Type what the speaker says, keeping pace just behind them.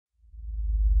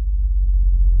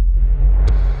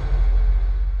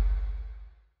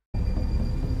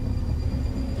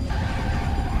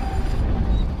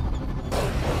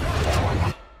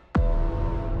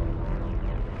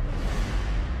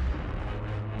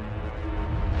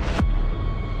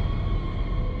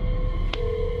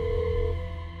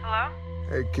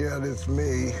Hey, kid, it's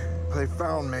me. They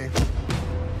found me.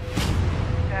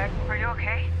 Doug, are you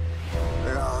okay?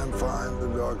 Yeah, I'm fine. The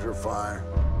dogs are fine.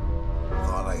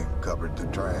 Thought I covered the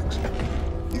tracks.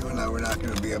 You and I were not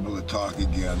going to be able to talk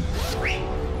again.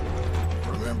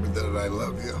 Remember that I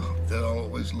love you. That I'll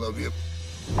always love you.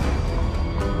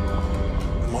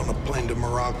 I'm on a plane to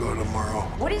Morocco tomorrow.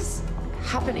 What is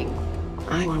happening?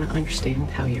 I want to understand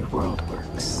how your world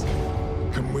works.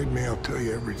 Come with me, I'll tell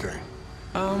you everything.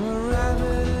 I'm a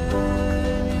rabbit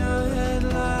in your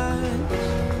headlights,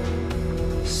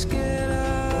 scared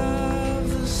of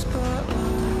the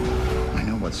spotlight. I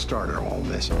know what started all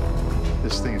this.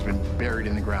 This thing's been buried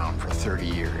in the ground for 30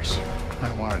 years.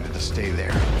 I wanted it to stay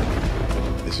there.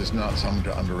 This is not something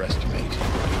to underestimate.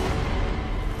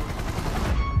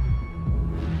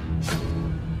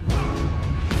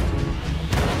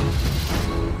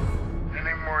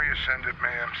 Any more you send at me,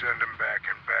 I'm sending back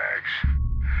in bags.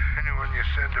 Anyone you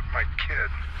send at my kid,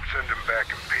 send him back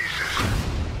in pieces.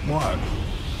 What?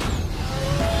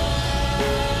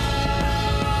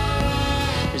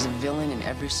 There's a villain in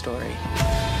every story.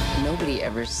 Nobody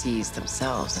ever sees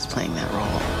themselves as playing that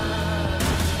role.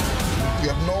 You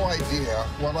have no idea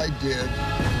what I did,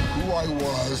 who I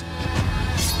was.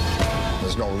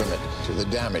 There's no limit to the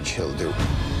damage he'll do,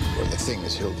 or the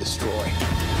things he'll destroy.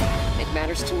 It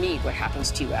matters to me what happens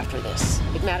to you after this.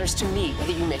 It matters to me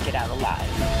whether you make it out alive.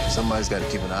 Somebody's got to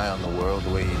keep an eye on the world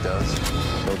the way he does,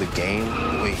 know the game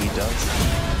the way he does.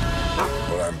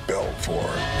 What I'm built for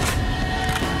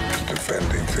is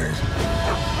defending things.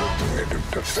 I do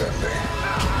defending.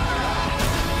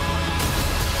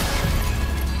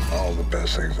 All the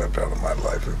best things I've done in my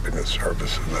life have been in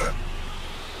service of that.